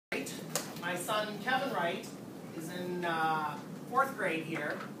my son Kevin Wright is in 4th grade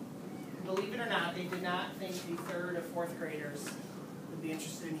here. Believe it or not, they did not think the 3rd or 4th graders would be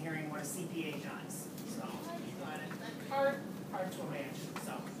interested in hearing what a CPA does. So, hard to imagine.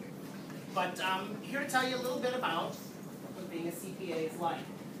 So, but here to tell you a little bit about what being a CPA is like.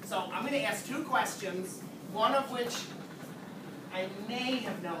 So I'm going to ask 2 questions, one of which I may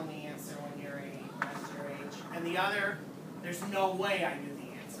have known the answer when you're your age, and the other, there's no way I knew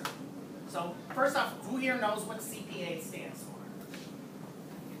the answer. So first off, who here knows what CPA stands for?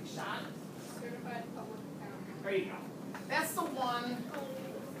 Shot? Certified Public Accountant. There you go. That's the one,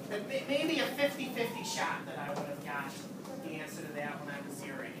 that maybe a 50-50 shot that I would have got the answer to that when I was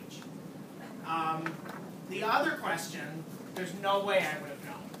your age. The other question, there's no way I would have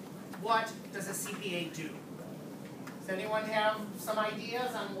known. What does a CPA do? Does anyone have some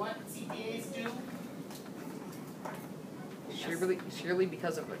ideas on what CPAs do? Surely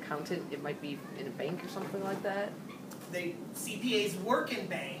because of accountant, it might be in a bank or something like that? CPAs work in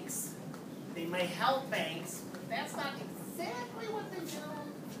banks. They may help banks, but that's not exactly what they do.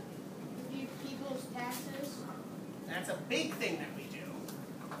 Review people's taxes. That's a big thing that we do.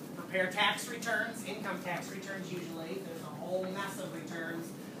 Prepare tax returns, income tax returns usually. There's a whole mess of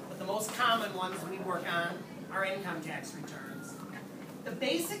returns, but the most common ones we work on are income tax returns. The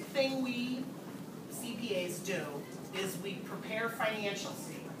basic thing we CPAs do is we prepare financial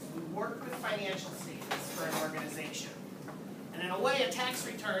statements. We work with financial statements for an organization. And in a way, a tax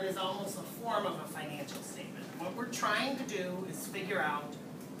return is almost a form of a financial statement. What we're trying to do is figure out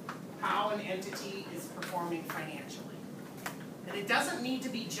how an entity is performing financially. And it doesn't need to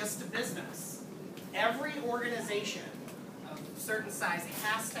be just a business. Every organization of a certain size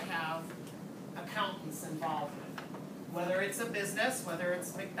has to have accountants involved with it. Whether it's a business, whether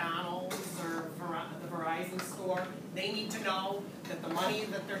it's McDonald's or the Verizon store, they need to know that the money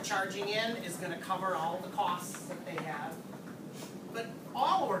that they're charging in is going to cover all the costs that they have. But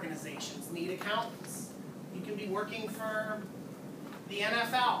all organizations need accountants. You can be working for the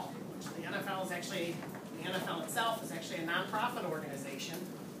NFL, which the NFL itself is actually a nonprofit organization.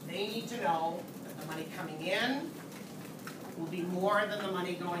 They need to know that the money coming in will be more than the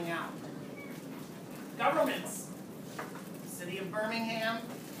money going out. Governments. The city of Birmingham,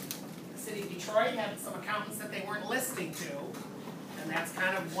 the city of Detroit had some accountants that they weren't listening to, and that's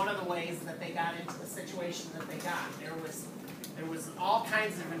kind of one of the ways that they got into the situation that they got. There was all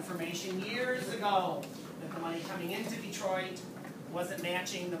kinds of information years ago that the money coming into Detroit wasn't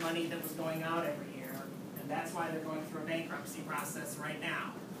matching the money that was going out every year, and that's why they're going through a bankruptcy process right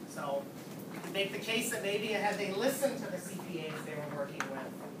now. So you can make the case that maybe had they listened to the CPAs they were working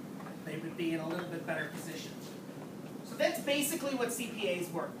with, they would be in a little bit better position. So that's basically what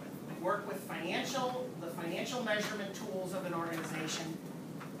CPAs work with. We work with the financial measurement tools of an organization.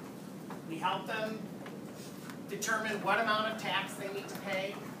 We help them determine what amount of tax they need to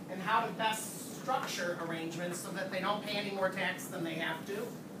pay and how to best structure arrangements so that they don't pay any more tax than they have to.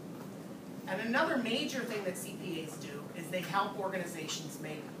 And another major thing that CPAs do is they help organizations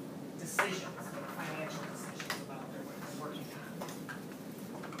make decisions, financial decisions about what they're working on.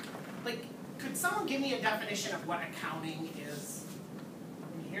 Like, could someone give me a definition of what accounting is?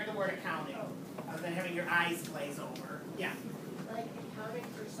 When you hear the word accounting, other than having your eyes glaze over. Yeah. Like accounting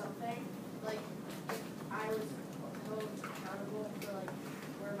for something. Like if I was held accountable for like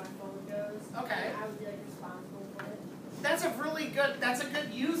where my phone goes. Okay. I would be like responsible for it. That's a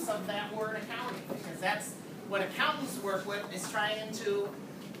good use of that word accounting, because that's what accountants work with, is trying to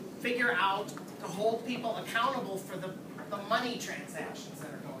figure out to hold people accountable for the money transactions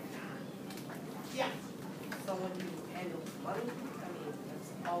that are going on. Yeah. So when you handle money, I mean, that's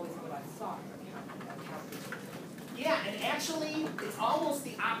always what I saw, accounting. Yeah, and actually, it's almost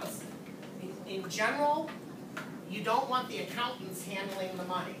the opposite. In general, you don't want the accountants handling the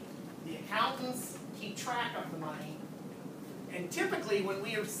money. The accountants keep track of the money. And typically, when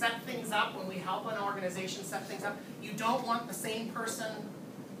we set things up, when we help an organization set things up, you don't want the same person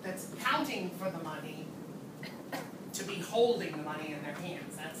that's accounting for the money to be holding the money in their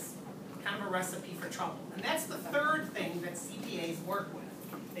hands. That's kind of a recipe for trouble. And that's the third thing that CPAs work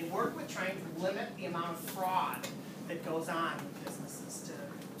with. They work with trying to limit the amount of fraud that goes on with businesses.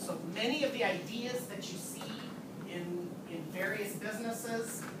 So many of the ideas that you see in various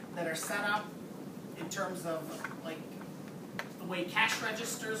businesses that are set up in terms of like the way cash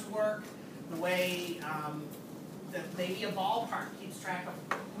registers work, the way that maybe a ballpark keeps track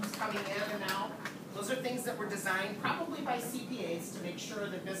of who's coming in and out. Those are things that were designed probably by CPAs to make sure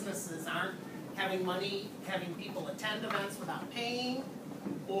that businesses aren't having people attend events without paying,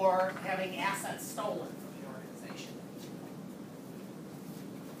 or having assets stolen from the organization.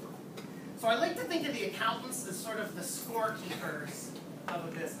 So I like to think of the accountants as sort of the scorekeepers of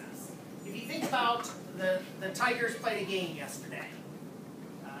a business. If you think about the Tigers played a game yesterday.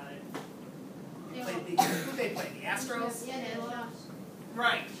 Who they played? The Astros? Yeah.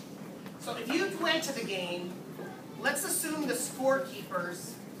 Right. So if you went to the game, let's assume the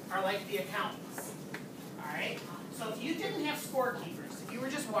scorekeepers are like the accountants. Alright? So if you didn't have scorekeepers, if you were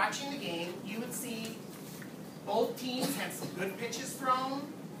just watching the game, you would see both teams had some good pitches thrown,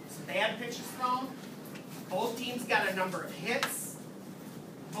 some bad pitches thrown. Both teams got a number of hits.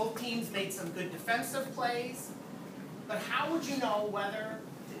 Both teams made some good defensive plays. But how would you know whether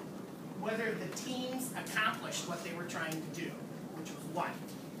the teams accomplished what they were trying to do, which was what?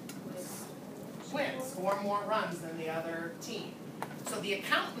 Win, score more runs than the other team. So the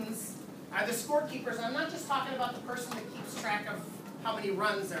accountants are the scorekeepers, and I'm not just talking about the person that keeps track of how many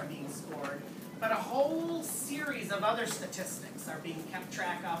runs are being scored, but a whole series of other statistics are being kept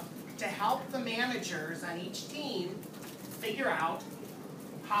track of to help the managers on each team figure out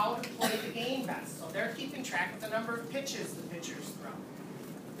how to play the game best. So they're keeping track of the number of pitches the pitchers throw.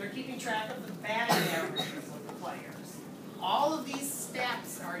 They're keeping track of the batting averages of the players. All of these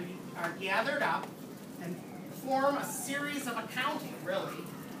stats are gathered up and form a series of accounting, really,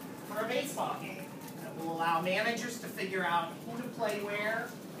 for a baseball game that will allow managers to figure out who to play where,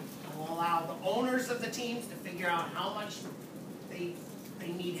 and will allow the owners of the teams to figure out how much they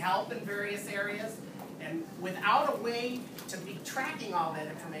need help in various areas. And without a way to be tracking all that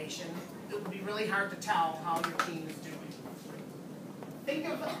information, it would be really hard to tell how your team is doing. Think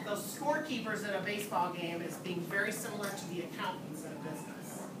of those scorekeepers in a baseball game as being very similar to the accountants in a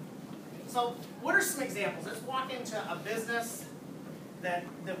business. So what are some examples? Let's walk into a business that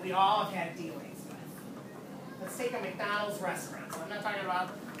we all have had dealings with. Let's take a McDonald's restaurant. So I'm not talking about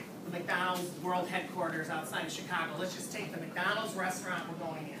the McDonald's world headquarters outside of Chicago. Let's just take the McDonald's restaurant we're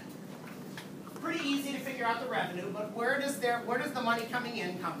going in. Pretty easy to figure out the revenue, but where does the money coming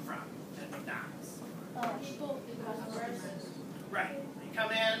in come from at McDonald's? People, customers. Right. You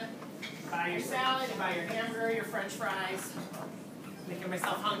come in, you buy your salad, you buy your hamburger, your french fries. Making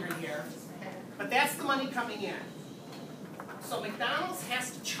myself hungry here. But that's the money coming in. So McDonald's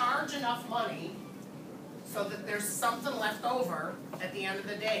has to charge enough money so that there's something left over at the end of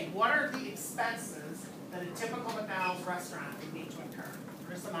the day. What are the expenses that a typical McDonald's restaurant would need to incur?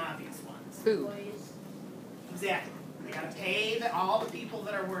 What are some obvious ones? Food. Exactly. They got to pay all the people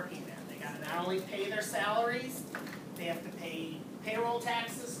that are working there. They got to not only pay their salaries, they have to pay payroll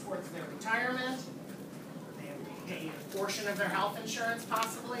taxes towards their retirement. They have to pay a portion of their health insurance,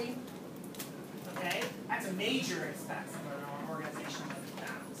 possibly. Okay, that's a major expense for an organization like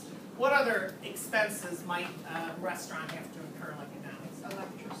McDonald's. What other expenses might a restaurant have to incur like McDonald's?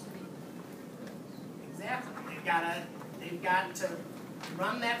 Electricity. Exactly. They've got to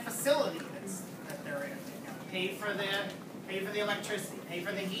run that facility that they're in. They've got to pay for the electricity, pay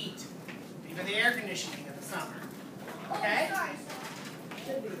for the heat, pay for the air conditioning in the summer. Okay?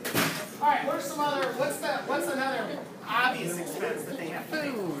 All right, what's another obvious expense that they have to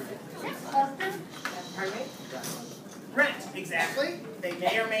pay? Food. Pardon me? Rent, exactly. They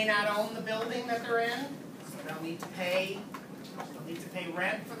may or may not own the building that they're in, so they'll need to pay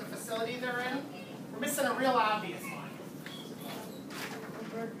rent for the facility they're in. We're missing a real obvious one.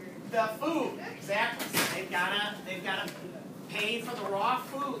 The food, exactly. So they've gotta pay for the raw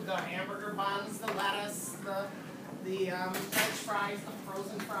food, the hamburger buns, the lettuce, the French fries, the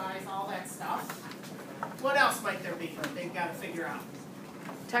frozen fries, all that stuff. What else might there be that they've got to figure out?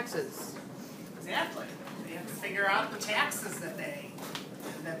 Taxes. Exactly. They have to figure out the taxes that they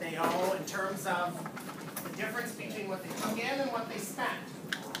owe in terms of the difference between what they took in and what they spent.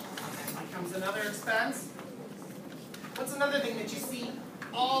 That becomes another expense. What's another thing that you see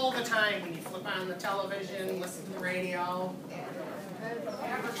all the time when you flip on the television, listen to the radio?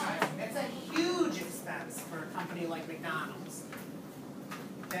 Advertising. That's a huge expense for a company like McDonald's.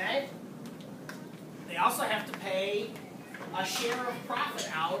 Okay? They also have to pay a share of profit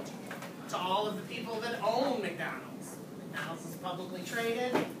out to all of the people that own McDonald's. McDonald's is publicly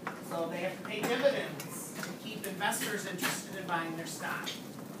traded, so they have to pay dividends to keep investors interested in buying their stock.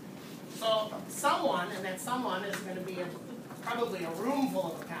 So someone, and that someone is going to be probably a room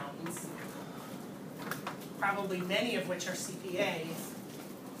full of accountants, probably many of which are CPAs.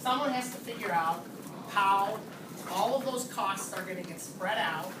 Someone has to figure out how all of those costs are going to get spread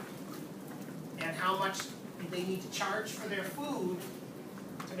out and how much they need to charge for their food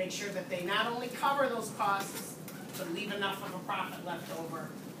to make sure that they not only cover those costs, but leave enough of a profit left over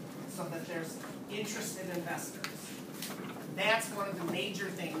so that there's interested investors. That's one of the major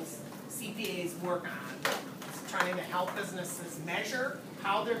things CPAs work on, is trying to help businesses measure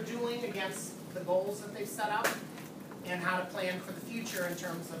how they're doing against the goals that they've set up, and how to plan for the future in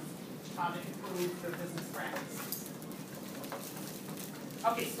terms of how to improve their business practices.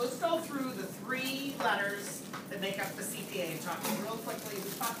 Okay, so let's go through the 3 letters that make up the CPA and talk real quickly. We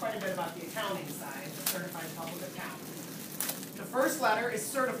talked quite a bit about the accounting side, the Certified Public Accountant. The first letter is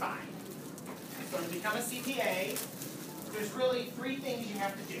certified. So to become a CPA, there's really 3 things you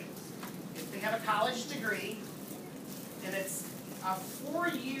have to do. If they have a college degree, and it's a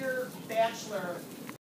 4-year bachelor